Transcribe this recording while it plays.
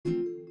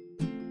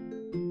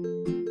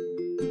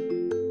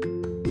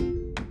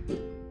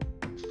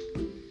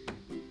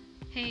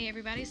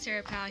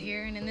Sarah Powell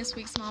here, and in this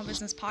week's Small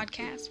Business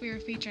Podcast, we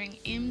are featuring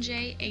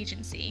MJ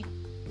Agency,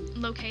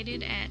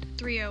 located at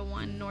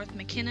 301 North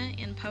McKenna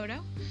in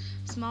Poteau.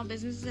 Small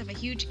businesses have a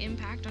huge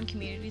impact on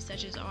communities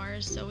such as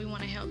ours, so we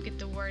want to help get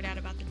the word out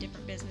about the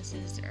different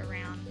businesses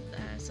around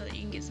so that you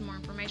can get some more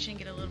information,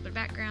 get a little bit of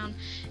background,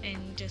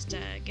 and just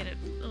get a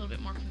little bit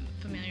more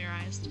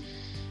familiarized.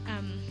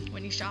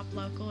 When you shop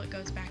local, it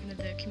goes back into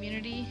the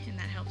community, and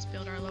that helps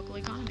build our local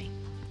economy.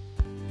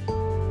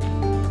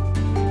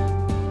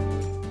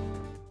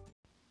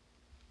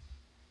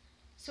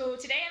 So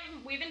today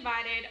we've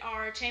invited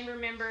our chamber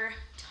member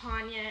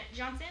Tanya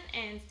Johnson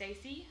and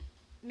Stacy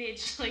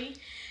Midgley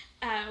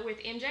with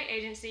MJ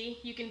Agency.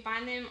 You can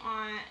find them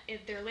on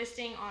their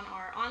listing on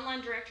our online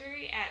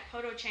directory at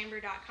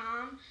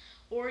potochamber.com,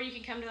 or you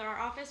can come to our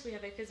office. We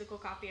have a physical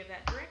copy of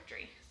that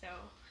directory. So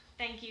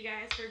thank you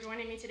guys for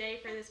joining me today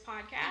for this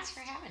podcast. Thanks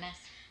for having us.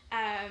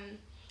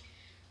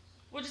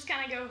 We'll just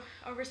kind of go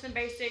over some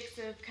basics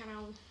of kind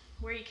of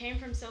where you came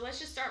from. So let's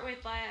just start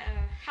with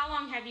how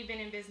long have you been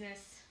in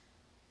business,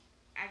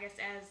 I guess,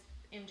 as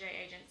MJ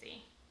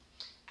Agency?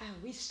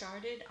 We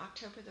started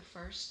October the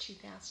 1st,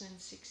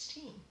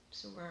 2016.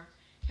 So we're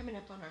coming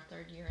up on our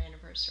 3rd year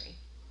anniversary.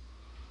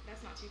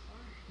 That's not too far.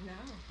 No,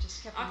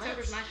 just a couple months.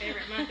 October's my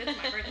favorite month. It's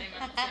my birthday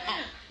month.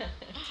 So.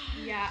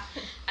 Yeah.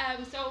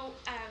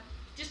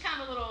 Just kind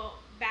of a little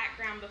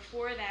background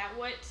before that.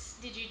 What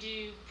did you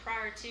do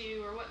prior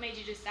to, or what made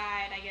you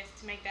decide, I guess,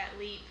 to make that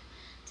leap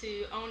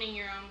to owning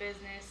your own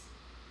business?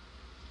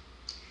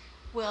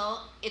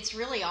 Well, it's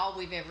really all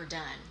we've ever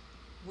done.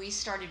 We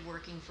started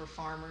working for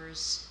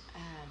farmers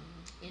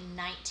in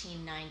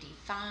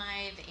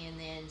 1995, and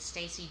then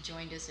Stacy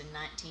joined us in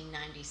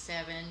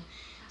 1997.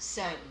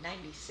 So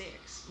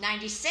 96.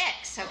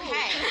 96, okay.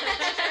 Oh.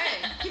 That's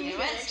right. Give me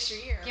an extra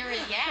year.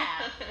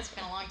 Yeah, it's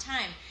been a long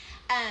time.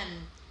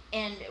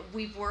 And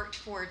we've worked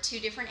for 2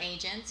 different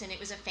agents, and it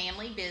was a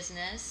family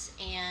business.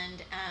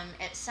 And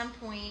at some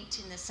point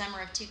in the summer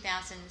of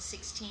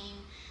 2016,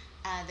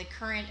 the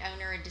current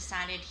owner had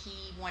decided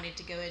he wanted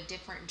to go a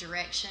different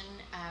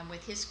direction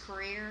with his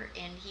career,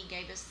 and he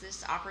gave us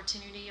this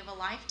opportunity of a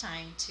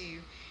lifetime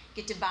to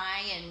get to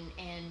buy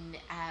and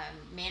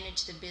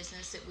manage the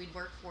business that we'd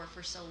worked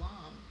for so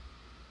long.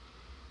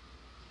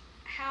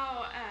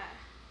 How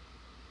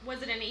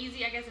was it an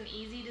easy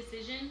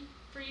decision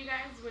for you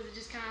guys? Was it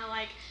just kind of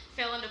like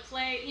fell into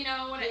play? You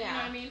know what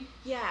I mean?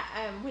 Yeah.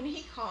 When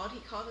he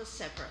called us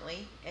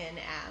separately and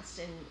asked,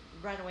 and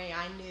right away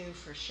I knew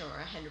for sure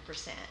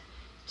 100%.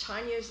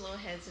 Tanya's a little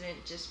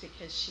hesitant just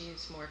because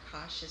she's more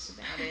cautious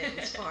about it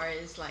as far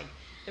as like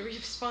the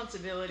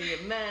responsibility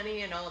of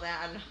money and all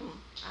that. And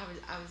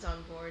I was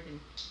on board, and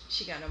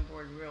she got on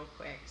board real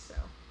quick. So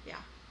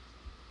yeah.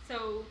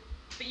 So,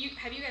 but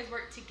have you guys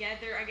worked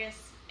together, I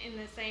guess, in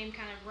the same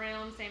kind of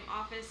realm, same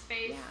office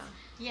space? Yeah.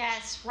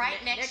 Yes,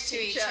 right next to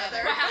each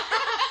other. Wow.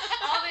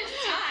 All this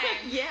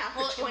time. Yeah,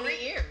 for 20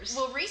 years.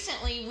 Well,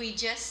 recently we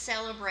just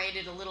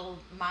celebrated a little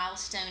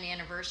milestone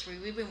anniversary.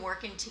 We've been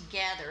working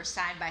together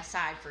side by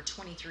side for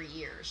 23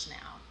 years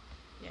now.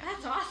 Yeah.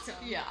 That's awesome.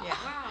 Yeah.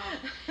 Wow.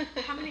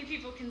 How many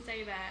people can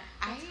say that?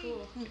 That's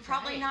cool.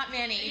 Probably not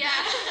many. Yeah.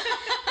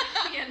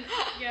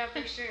 Yeah,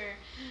 for sure.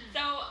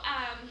 So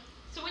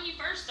when you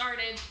first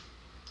started,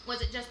 was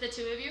it just the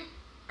 2 of you?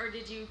 Or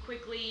did you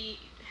quickly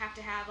have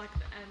to have,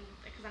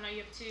 because I know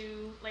you have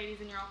 2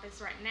 ladies in your office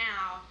right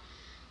now.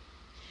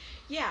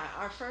 Yeah,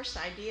 our first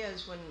idea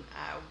is when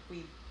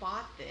we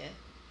bought the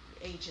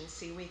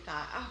agency, we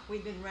thought,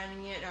 we've been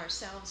running it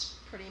ourselves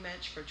pretty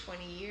much for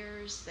 20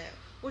 years, that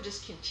we'll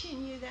just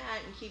continue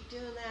that and keep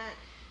doing that.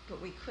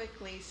 But we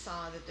quickly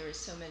saw that there was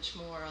so much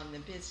more on the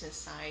business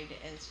side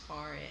as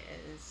far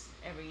as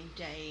every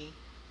day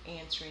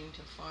answering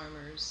to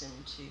farmers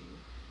and to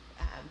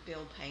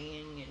bill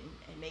paying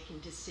and making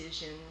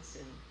decisions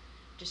and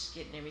just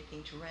getting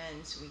everything to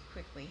run. So we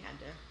quickly had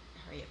to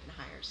hurry up and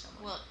hire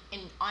someone. Well,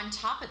 and on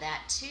top of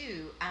that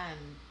too,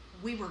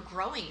 we were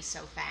growing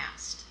so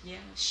fast. Yeah.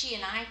 She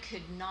and I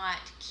could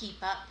not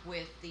keep up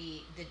with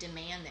the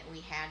demand that we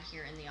had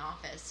here in the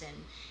office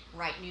and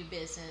write new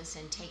business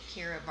and take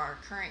care of our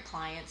current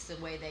clients the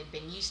way they'd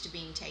been used to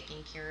being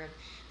taken care of.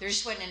 There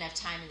just wasn't enough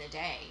time in the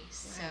day. Right.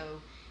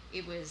 So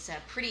it was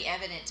pretty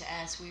evident to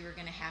us we were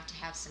going to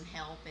have some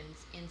help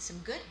and some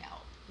good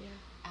help. Yeah.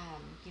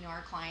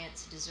 Our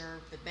clients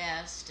deserve the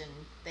best, and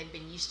they've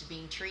been used to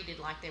being treated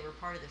like they were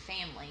part of the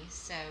family.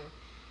 So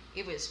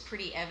it was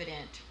pretty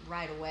evident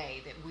right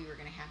away that we were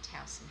going to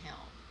have some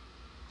help.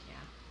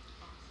 Yeah.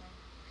 Awesome.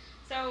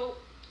 So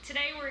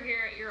today we're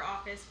here at your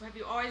office. Have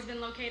you always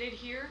been located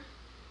here,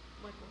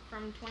 like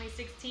from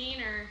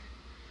 2016 or?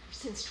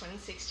 Since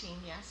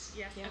 2016, yes.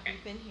 Yes. Yeah, okay.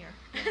 We've been here.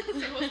 So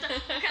we'll kind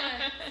of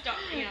start,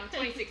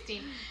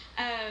 2016.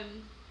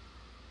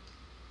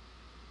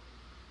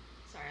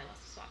 Sorry, I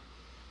lost the spot.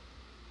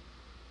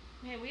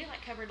 Man, we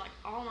covered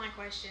all my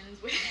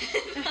questions with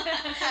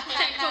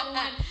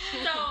one.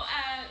 So,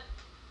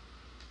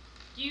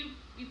 you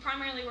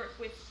primarily work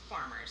with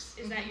farmers.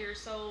 Is that your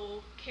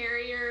sole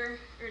carrier,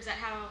 or is that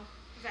how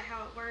Is that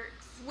how it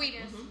works?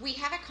 We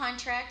have a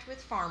contract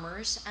with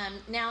farmers.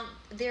 Now,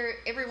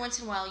 every once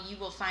in a while you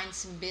will find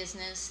some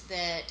business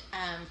that,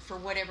 for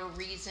whatever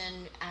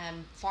reason,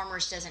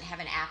 farmers doesn't have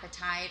an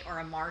appetite or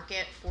a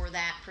market for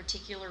that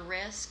particular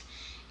risk.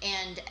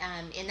 And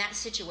in that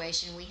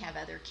situation, we have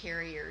other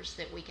carriers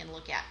that we can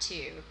look at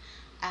too.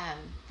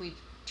 We've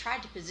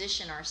tried to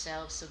position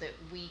ourselves so that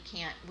we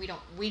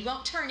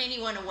won't turn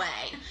anyone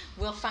away.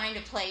 We'll find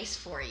a place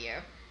for you.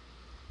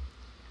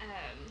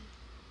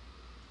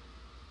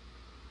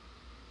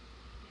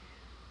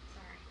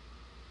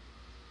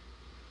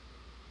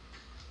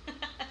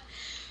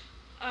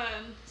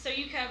 So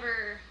you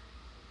cover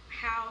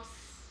house,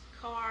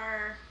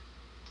 car.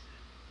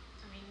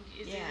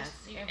 I mean,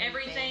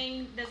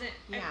 everything doesn't.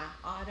 Yeah,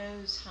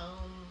 autos,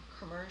 home,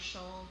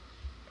 commercial,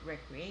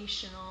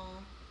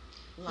 recreational,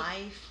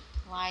 life.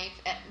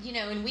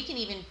 And we can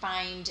even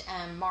find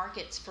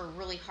markets for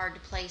really hard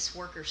to place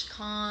workers'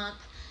 comp.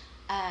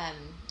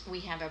 We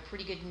have a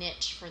pretty good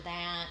niche for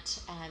that.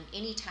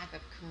 Any type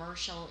of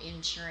commercial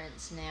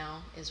insurance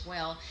now as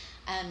well.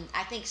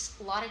 I think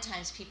a lot of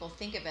times people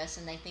think of us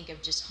and they think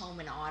of just home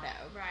and auto.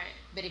 Right.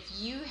 But if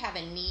you have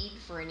a need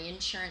for an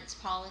insurance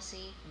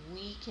policy,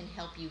 we can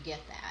help you get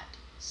that.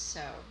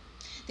 So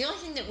the only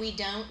thing that we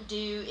don't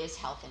do is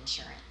health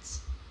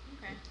insurance.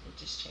 Okay. It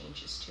just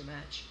changes too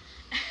much.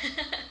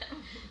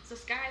 So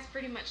sky's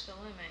pretty much the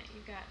limit.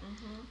 You've got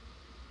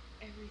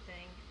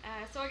everything.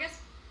 So I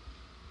guess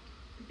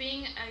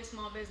being a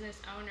small business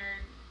owner,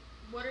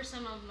 what are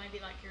some of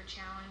maybe like your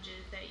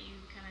challenges that you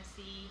kind of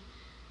see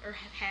or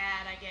have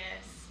had, I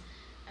guess,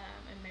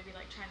 and maybe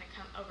like trying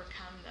to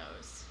overcome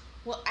those?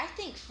 Well, I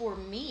think for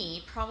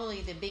me,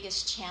 probably the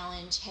biggest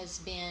challenge has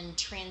been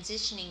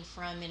transitioning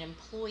from an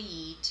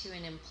employee to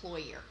an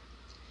employer.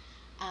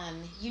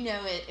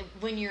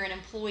 When you're an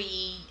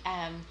employee,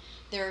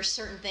 there are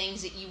certain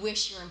things that you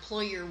wish your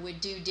employer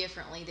would do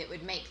differently that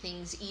would make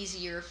things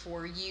easier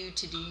for you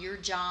to do your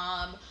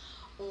job,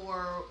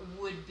 or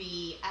would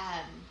be,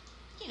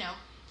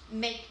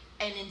 make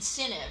an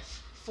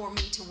incentive for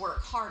me to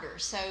work harder.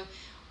 So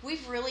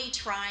we've really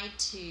tried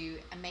to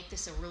make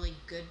this a really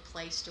good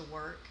place to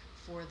work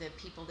for the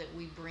people that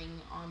we bring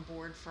on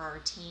board for our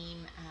team.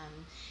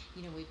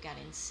 We've got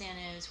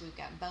incentives, we've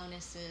got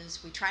bonuses.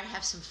 We try to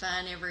have some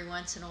fun every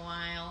once in a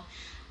while.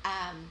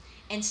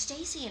 And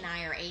Stacy and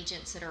I are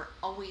agents that are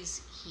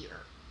always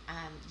here.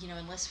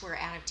 Unless we're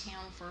out of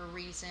town for a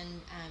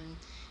reason,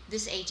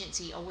 this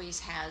agency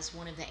always has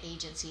one of the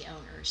agency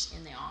owners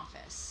in the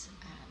office.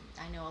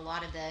 I know a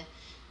lot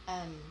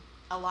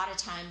of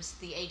times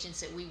the agents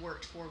that we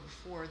worked for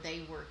before,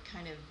 they were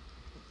kind of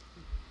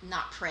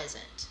not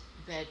present,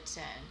 but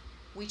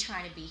we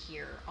try to be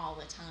here all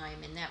the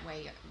time, and that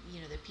way,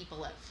 the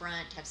people up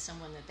front have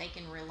someone that they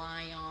can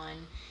rely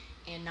on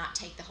and not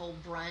take the whole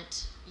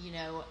brunt,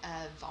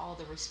 of all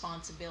the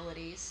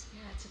responsibilities.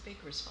 Yeah, it's a big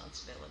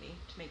responsibility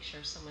to make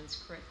sure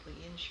someone's correctly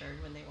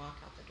insured when they walk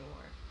out the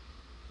door.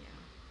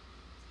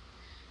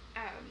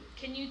 Yeah.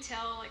 Can you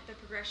tell like the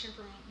progression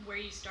from where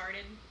you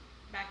started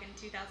back in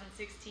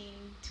 2016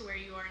 to where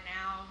you are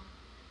now,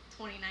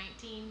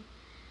 2019,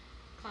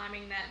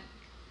 climbing that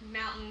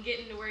mountain,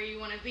 getting to where you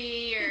want to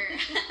be, or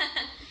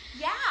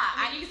Yeah,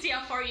 you can see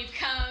how far you've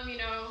come,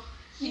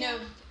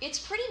 it's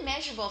pretty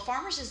measurable.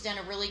 Farmers has done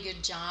a really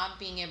good job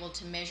being able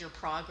to measure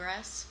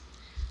progress.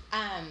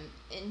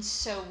 And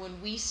so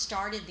when we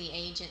started the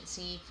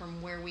agency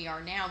from where we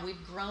are now,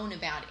 we've grown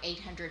about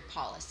 800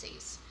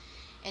 policies.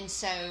 And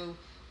so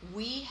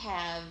we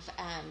have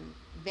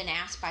been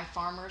asked by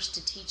farmers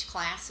to teach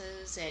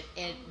classes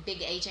at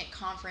big agent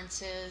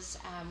conferences.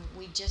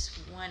 We just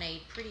won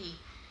it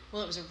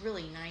was a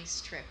really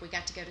nice trip. We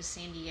got to go to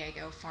San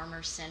Diego.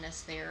 Farmers sent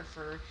us there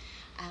for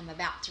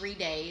about 3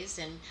 days,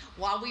 and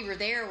while we were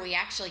there, we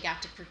actually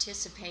got to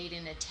participate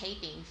in a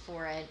taping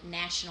for a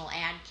national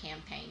ad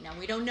campaign. Now,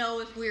 we don't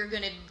know if we're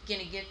going to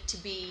get to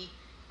be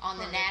on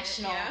the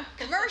national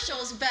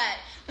commercials, but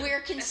we're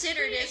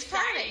considered as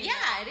part of it. Yeah,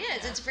 it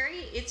is. Yeah.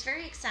 It's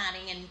very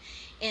exciting,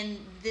 and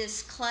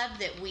this club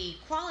that we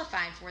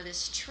qualified for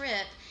this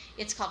trip,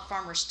 it's called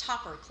Farmers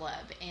Topper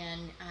Club,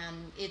 and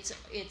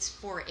it's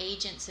for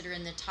agents that are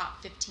in the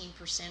top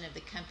 15% of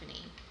the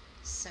company.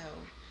 So.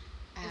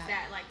 Is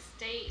that like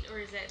state, or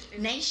is it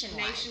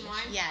nationwide?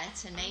 Nationwide? Yeah,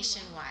 it's a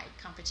nationwide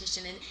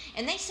competition,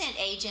 and they sent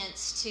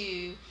agents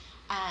to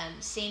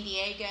San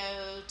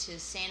Diego, to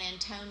San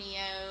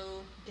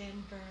Antonio,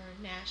 Denver,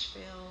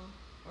 Nashville,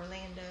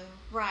 Orlando.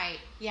 Right.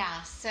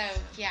 Yeah. So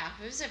yeah,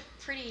 it was a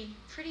pretty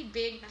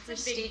big,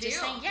 prestigious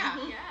thing. Yeah.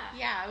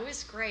 Yeah. It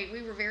was great.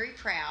 We were very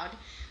proud.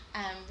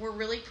 We're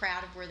really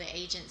proud of where the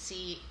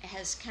agency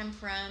has come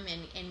from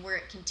and where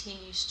it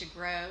continues to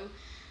grow.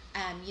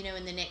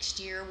 In the next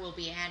year we'll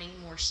be adding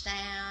more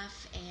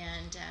staff,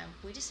 and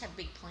we just have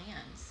big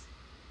plans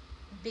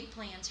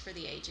for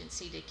the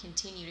agency to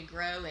continue to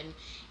grow,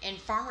 and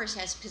Farmers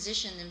has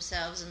positioned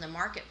themselves in the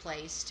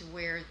marketplace to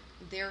where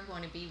they're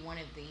going to be one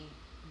of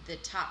the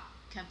top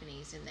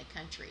companies in the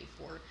country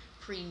for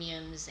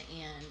premiums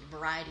and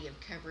variety of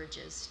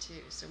coverages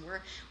too. So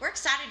we're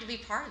excited to be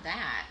part of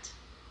that.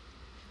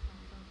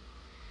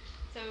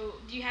 So,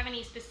 do you have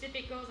any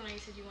specific goals? I know you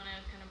said you want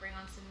to kind of bring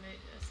on some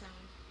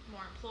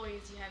more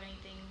employees. Do you have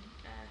anything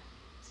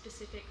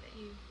specific that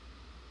you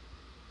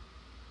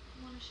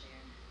want to share?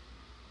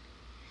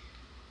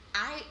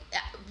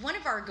 One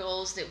of our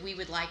goals that we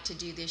would like to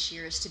do this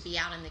year is to be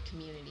out in the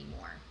community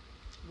more.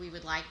 We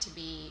would like to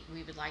do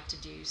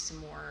some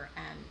more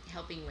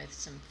helping with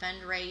some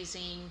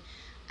fundraising,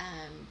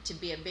 to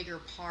be a bigger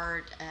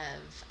part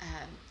of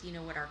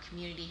what our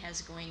community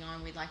has going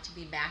on. We'd like to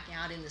be back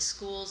out in the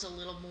schools a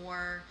little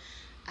more,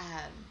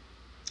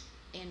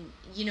 and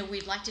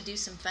we'd like to do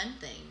some fun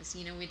things.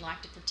 We'd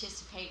like to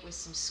participate with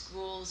some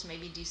schools,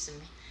 maybe do some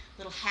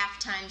little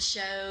halftime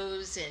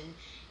shows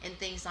and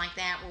things like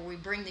that, where we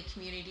bring the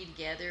community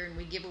together and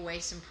we give away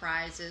some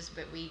prizes,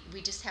 but we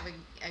just have a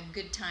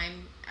good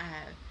time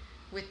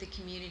with the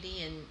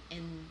community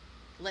and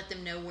let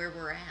them know where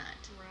we're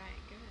at.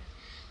 Right, good.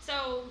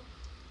 So,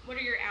 what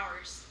are your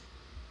hours?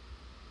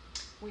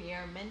 We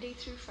are Monday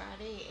through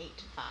Friday, 8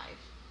 to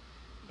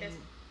 5.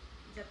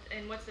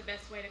 And what's the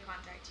best way to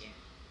contact you?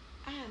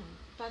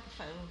 By the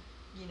phone,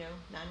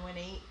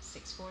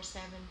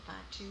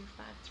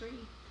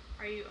 918-647-5253.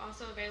 Are you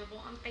also available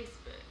on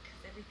Facebook?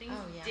 Because everything's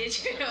yeah,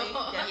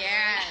 digital. Definitely.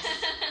 Yes.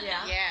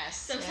 Yeah. Yes.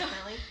 So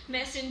Definitely.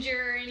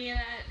 Messenger or any of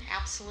that?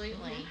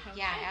 Absolutely. Okay.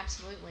 Yeah,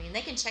 absolutely. And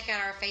they can check out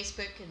our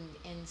Facebook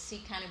and see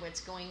kind of what's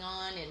going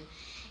on.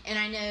 And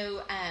I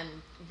know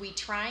we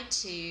try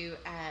to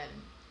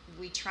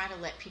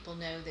let people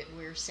know that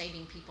we're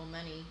saving people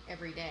money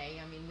every day.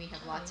 I mean, we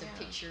have lots of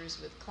pictures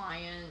with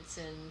clients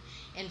and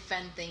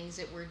fun things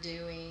that we're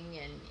doing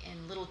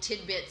and little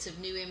tidbits of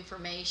new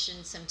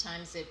information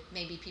sometimes that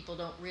maybe people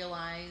don't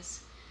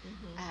realize.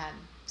 Mm-hmm.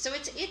 So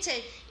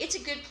it's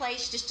a good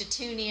place just to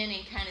tune in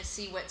and kind of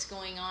see what's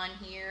going on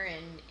here.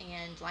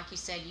 And like you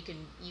said,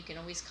 you can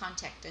always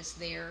contact us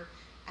there.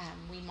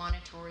 We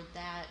monitor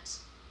that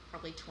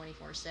probably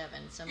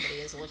 24/7. Somebody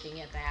is looking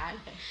at that.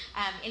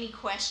 Any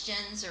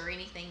questions or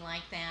anything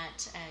like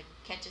that,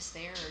 catch us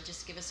there or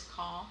just give us a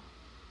call.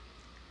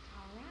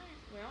 All right.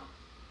 Well,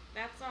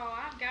 that's all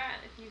I've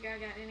got. If you guys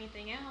got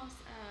anything else,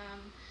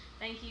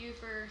 thank you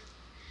for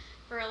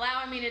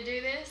allowing me to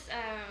do this.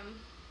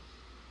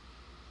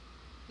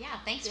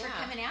 Thanks for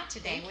coming out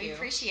today. We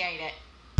appreciate it.